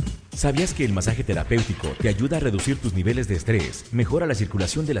 ¿Sabías que el masaje terapéutico te ayuda a reducir tus niveles de estrés, mejora la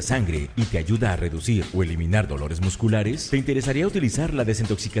circulación de la sangre y te ayuda a reducir o eliminar dolores musculares? ¿Te interesaría utilizar la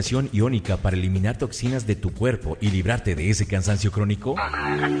desintoxicación iónica para eliminar toxinas de tu cuerpo y librarte de ese cansancio crónico?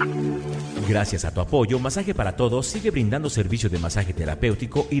 Gracias a tu apoyo, Masaje para Todos sigue brindando servicio de masaje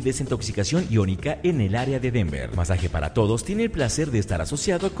terapéutico y desintoxicación iónica en el área de Denver. Masaje para Todos tiene el placer de estar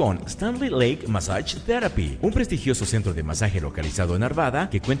asociado con Stanley Lake Massage Therapy, un prestigioso centro de masaje localizado en Arvada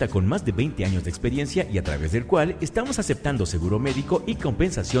que cuenta con más de 20 años de experiencia y a través del cual estamos aceptando seguro médico y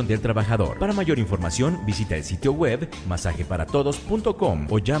compensación del trabajador. Para mayor información, visita el sitio web masajeparatodos.com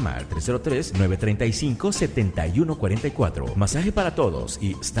o llama al 303-935-7144. Masaje para Todos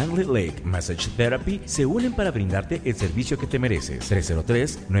y Stanley Lake Massage Therapy se unen para brindarte el servicio que te mereces.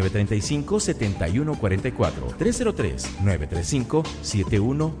 303-935-7144.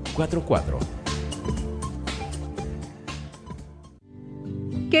 303-935-7144.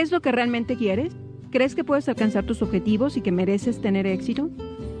 ¿Qué es lo que realmente quieres? ¿Crees que puedes alcanzar tus objetivos y que mereces tener éxito?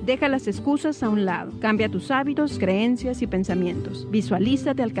 Deja las excusas a un lado. Cambia tus hábitos, creencias y pensamientos.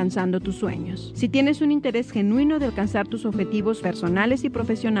 Visualízate alcanzando tus sueños. Si tienes un interés genuino de alcanzar tus objetivos personales y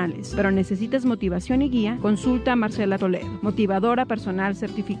profesionales, pero necesitas motivación y guía, consulta a Marcela Toledo, motivadora personal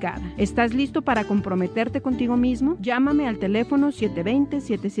certificada. ¿Estás listo para comprometerte contigo mismo? Llámame al teléfono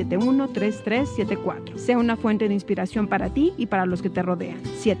 720-771-3374. Sea una fuente de inspiración para ti y para los que te rodean.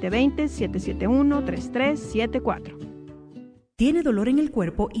 720-771-3374. ¿Tiene dolor en el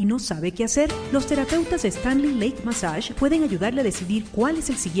cuerpo y no sabe qué hacer? Los terapeutas de Stanley Lake Massage pueden ayudarle a decidir cuál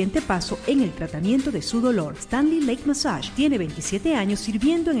es el siguiente paso en el tratamiento de su dolor. Stanley Lake Massage tiene 27 años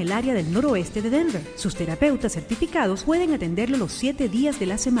sirviendo en el área del noroeste de Denver. Sus terapeutas certificados pueden atenderlo los 7 días de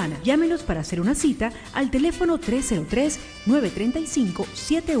la semana. Llámenos para hacer una cita al teléfono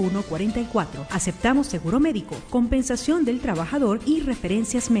 303-935-7144. Aceptamos seguro médico, compensación del trabajador y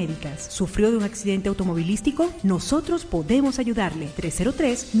referencias médicas. ¿Sufrió de un accidente automovilístico? Nosotros podemos ayudarle.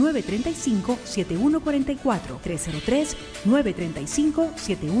 303-935-7144.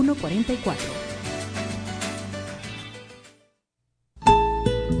 303-935-7144.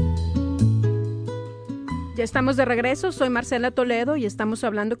 Ya estamos de regreso, soy Marcela Toledo y estamos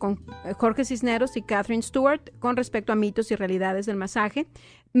hablando con Jorge Cisneros y Catherine Stewart con respecto a mitos y realidades del masaje.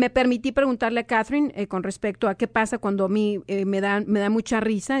 Me permití preguntarle a Catherine con respecto a qué pasa cuando a mí me da mucha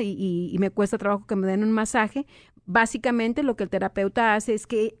risa y me cuesta trabajo que me den un masaje. Básicamente lo que el terapeuta hace es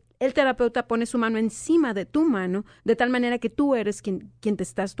que el terapeuta pone su mano encima de tu mano, de tal manera que tú eres quien te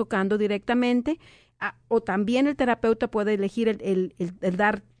estás tocando directamente, o también el terapeuta puede elegir el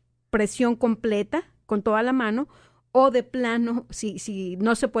dar presión completa con toda la mano, o de plano, si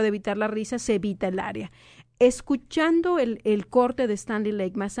no se puede evitar la risa, se evita el área. Escuchando el corte de Stanley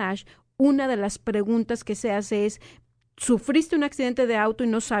Lake Massage, una de las preguntas que se hace es, ¿sufriste un accidente de auto y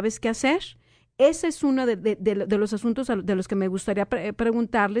no sabes qué hacer? Ese es uno de los asuntos de los que me gustaría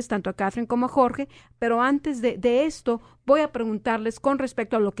preguntarles tanto a Catherine como a Jorge, pero antes de esto voy a preguntarles con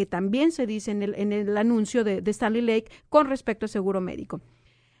respecto a lo que también se dice en el anuncio de Stanley Lake con respecto a seguro médico.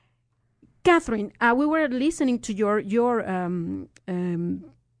 Catherine, we were listening to your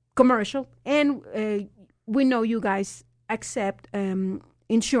commercial, and we know you guys accept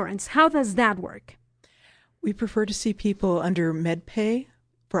insurance. How does that work? We prefer to see people under MedPay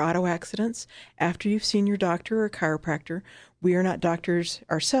for auto accidents after you've seen your doctor or chiropractor. We are not doctors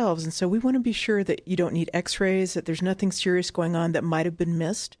ourselves, and so we want to be sure that you don't need x-rays, that there's nothing serious going on that might have been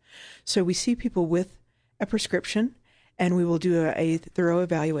missed. So we see people with a prescription, and we will do a thorough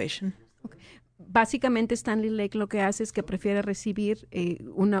evaluation. Básicamente Stanley Lake lo que hace es que prefiere recibir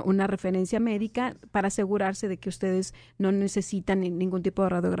una referencia médica para asegurarse de que ustedes no necesitan ningún tipo de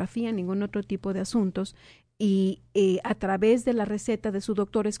radiografía, ningún otro tipo de asuntos, y a través de la receta de su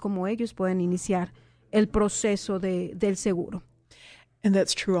doctor es como ellos pueden iniciar el proceso del seguro. And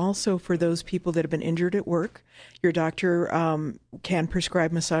that's true also for those people that have been injured at work. Your doctor can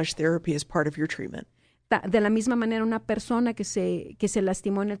prescribe massage therapy as part of your treatment. De la misma manera, una persona que se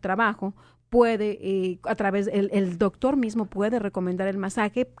lastimó en el trabajo puede, a través, el doctor mismo puede recomendar el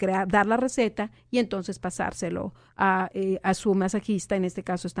masaje, dar la receta y entonces pasárselo a su masajista, en este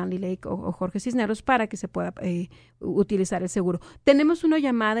caso Stanley Lake o Jorge Cisneros, para que se pueda utilizar el seguro. Tenemos una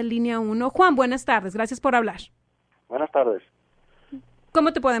llamada en línea 1. Juan, buenas tardes, gracias por hablar. Buenas tardes.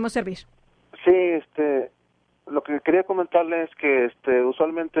 ¿Cómo te podemos servir? Sí, lo que quería comentarles es que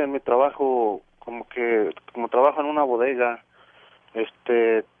usualmente en mi trabajo, como trabajo en una bodega,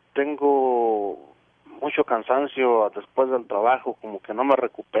 tengo mucho cansancio después del trabajo, como que no me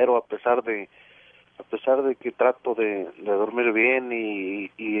recupero a pesar de que trato de dormir bien y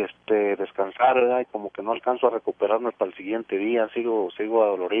descansar, ¿verdad? Y como que no alcanzo a recuperarme hasta el siguiente día, sigo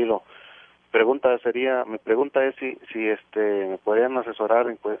adolorido. Mi pregunta es si me podrían asesorar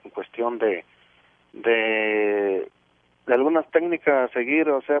en cuestión de algunas técnicas a seguir,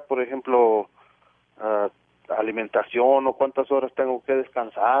 o sea, por ejemplo, alimentación o cuántas horas tengo que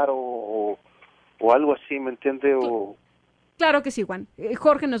descansar o algo así, ¿me entiende? Claro que sí, Juan.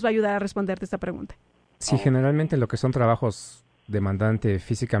 Jorge nos va a ayudar a responderte esta pregunta. Sí, generalmente lo que son trabajos demandantes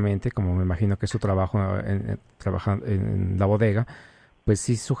físicamente, como me imagino que es su trabajo trabajando en la bodega, pues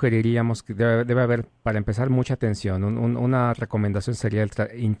sí sugeriríamos que debe haber, para empezar, mucha atención. Una recomendación sería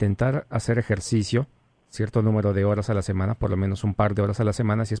intentar hacer ejercicio, cierto número de horas a la semana, por lo menos un par de horas a la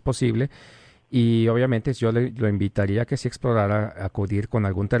semana, si es posible. Y obviamente yo lo invitaría a que sí explorara acudir con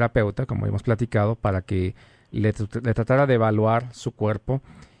algún terapeuta, como hemos platicado, para que le tratara de evaluar su cuerpo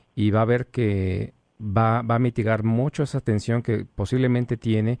y va a ver que va a mitigar mucho esa tensión que posiblemente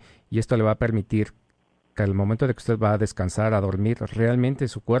tiene y esto le va a permitir que al momento de que usted va a descansar, a dormir, realmente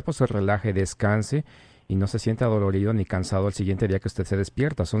su cuerpo se relaje, descanse y no se sienta dolorido ni cansado el siguiente día que usted se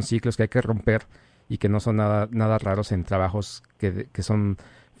despierta. Son ciclos que hay que romper y que no son nada raros en trabajos que son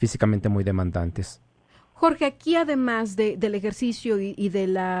físicamente muy demandantes. Jorge, aquí además del ejercicio y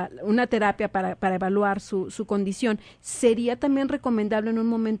de una terapia para evaluar su condición, ¿sería también recomendable en un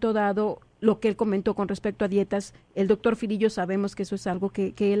momento dado lo que él comentó con respecto a dietas? El doctor Firillo sabemos que eso es algo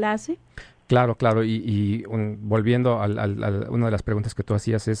que él hace. Claro. Volviendo a una de las preguntas que tú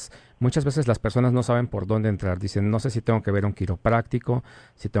hacías es, muchas veces las personas no saben por dónde entrar. Dicen, no sé si tengo que ver un quiropráctico,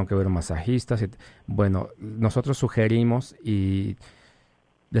 si tengo que ver un masajista. Bueno, nosotros sugerimos y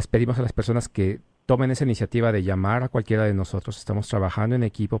les pedimos a las personas que tomen esa iniciativa de llamar a cualquiera de nosotros. Estamos trabajando en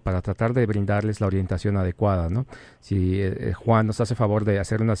equipo para tratar de brindarles la orientación adecuada, ¿no? Si Juan nos hace favor de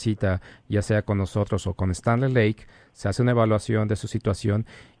hacer una cita, ya sea con nosotros o con Stanley Lake, se hace una evaluación de su situación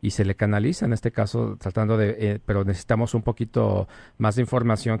y se le canaliza, en este caso, pero necesitamos un poquito más de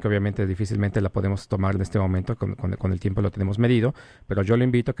información que obviamente difícilmente la podemos tomar en este momento, con el tiempo lo tenemos medido, pero yo le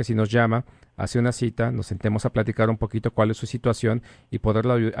invito a que si nos llama, hace una cita, nos sentemos a platicar un poquito cuál es su situación y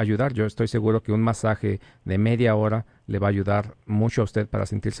poderlo ayudar. Yo estoy seguro que un masaje de media hora le va a ayudar mucho a usted para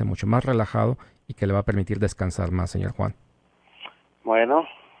sentirse mucho más relajado y que le va a permitir descansar más, señor Juan. Bueno,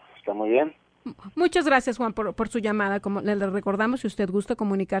 está muy bien. Muchas gracias, Juan, por su llamada. Como le recordamos, si usted gusta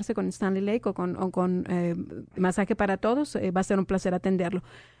comunicarse con Stanley Lake o con Masaje para Todos, va a ser un placer atenderlo.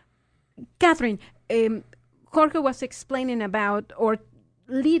 Catherine, Jorge was explaining about or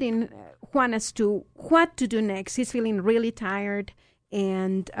leading Juan as to what to do next. He's feeling really tired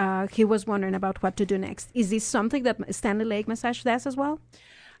and he was wondering about what to do next. Is this something that Stanley Lake Massage does as well?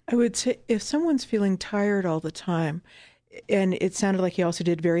 I would say if someone's feeling tired all the time, and it sounded like he also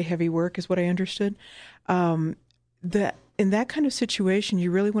did very heavy work, is what I understood, that in that kind of situation,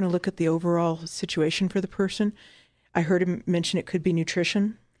 you really want to look at the overall situation for the person. I heard him mention it could be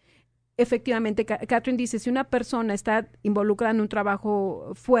nutrition. Efectivamente, Catherine dice, si una persona está involucrada en un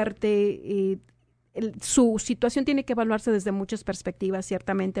trabajo fuerte, su situación tiene que evaluarse desde muchas perspectivas,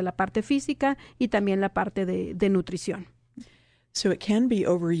 ciertamente la parte física y también la parte de nutrición. So it can be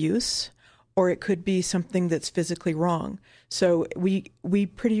overuse, or it could be something that's physically wrong. So we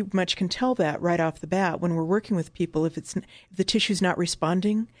pretty much can tell that right off the bat when we're working with people if the tissue's not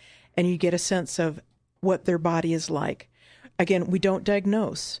responding, and you get a sense of what their body is like. Again, we don't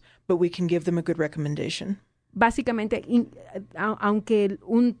diagnose, but we can give them a good recommendation. Básicamente, aunque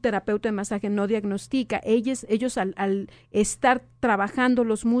un terapeuta de masaje no diagnostica, ellos al estar trabajando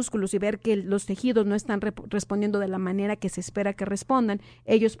los músculos y ver que los tejidos no están respondiendo de la manera que se espera que respondan,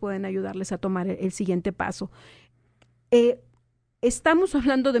 ellos pueden ayudarles a tomar el siguiente paso. Estamos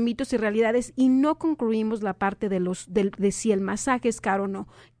hablando de mitos y realidades y no concluimos la parte de si el masaje es caro o no.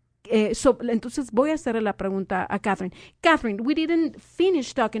 Entonces voy a hacerle la pregunta a Catherine. Catherine, we didn't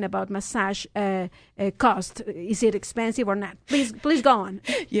finish talking about massage cost. Is it expensive or not? Please go on.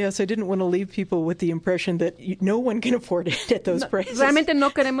 Yes, I didn't want to leave people with the impression that no one can afford it at those prices. Realmente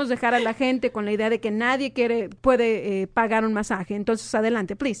no queremos dejar a la gente con la idea de que nadie puede pagar un masaje. Entonces,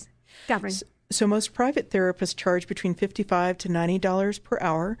 adelante, please, Catherine. So most private therapists charge between $55 to $90 per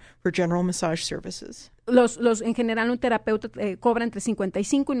hour for general massage services. En general, un terapeuta cobra entre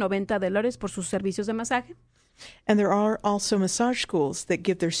 $55 y $90 por sus servicios de masaje. And there are also massage schools that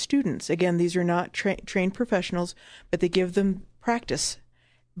give their students, again, these are not trained professionals, but they give them practice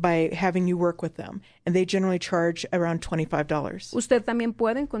by having you work with them. And they generally charge around $25. Usted también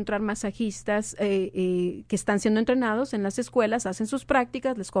puede encontrar masajistas que están siendo entrenados en las escuelas, hacen sus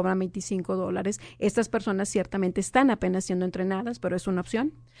prácticas, les cobran $25. Estas personas ciertamente están apenas siendo entrenadas, pero es una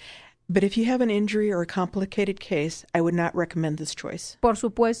opción. But if you have an injury or a complicated case, I would not recommend this choice. Por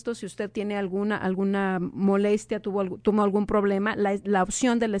supuesto, si usted tiene alguna molestia, tuvo algún problema, la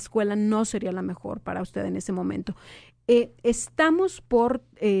opción de la escuela no sería la mejor para usted en ese momento. Estamos por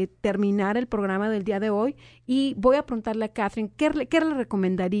terminar el programa del día de hoy y voy a preguntarle a Catherine, ¿qué le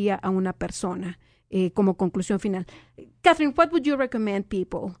recomendaría a una persona como conclusión final? Catherine, what would you recommend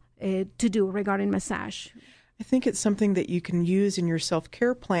people to do regarding massage? I think it's something that you can use in your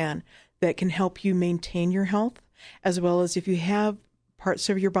self-care plan that can help you maintain your health, as well as if you have parts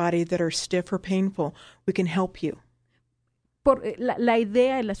of your body that are stiff or painful, we can help you. La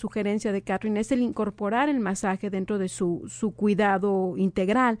idea y la sugerencia de Catherine es el incorporar el masaje dentro de su cuidado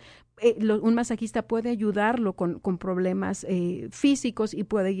integral. Un masajista puede ayudarlo con problemas físicos y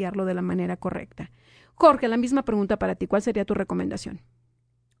puede guiarlo de la manera correcta. Jorge, la misma pregunta para ti. ¿Cuál sería tu recomendación?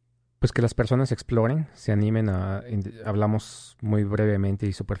 Pues que las personas exploren, se animen hablamos muy brevemente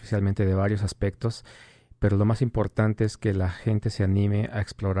y superficialmente de varios aspectos, pero lo más importante es que la gente se anime a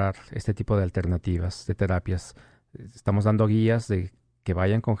explorar este tipo de alternativas, de terapias. Estamos dando guías de que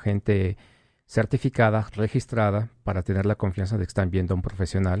vayan con gente certificada, registrada, para tener la confianza de que están viendo a un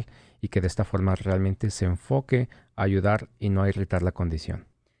profesional y que de esta forma realmente se enfoque a ayudar y no a irritar la condición.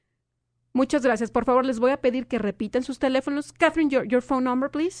 Muchas gracias. Por favor, les voy a pedir que repitan sus teléfonos. Catherine, your phone number,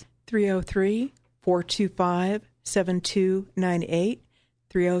 please. 303-425-7298.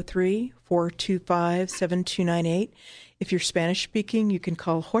 303-425-7298. If you're Spanish speaking, you can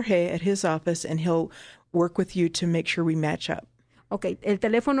call Jorge at his office and he'll work with you to make sure we match up. Ok, el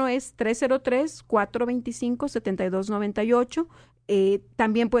teléfono es 303-425-7298.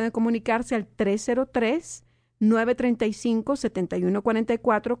 También pueden comunicarse al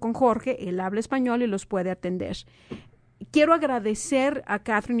 303-935-7144 con Jorge. Él habla español y los puede atender. Quiero agradecer a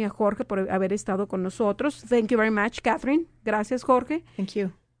Catherine y a Jorge por haber estado con nosotros. Thank you very much, Catherine. Gracias, Jorge. Thank you.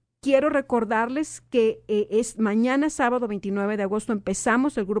 Quiero recordarles que es mañana, sábado 29 de agosto,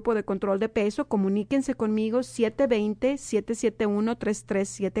 empezamos el grupo de control de peso. Comuníquense conmigo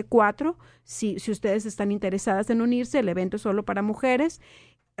 720-771-3374. Si ustedes están interesadas en unirse, el evento es solo para mujeres.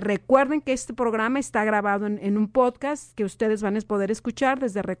 Recuerden que este programa está grabado en un podcast que ustedes van a poder escuchar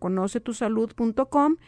desde reconocetusalud.com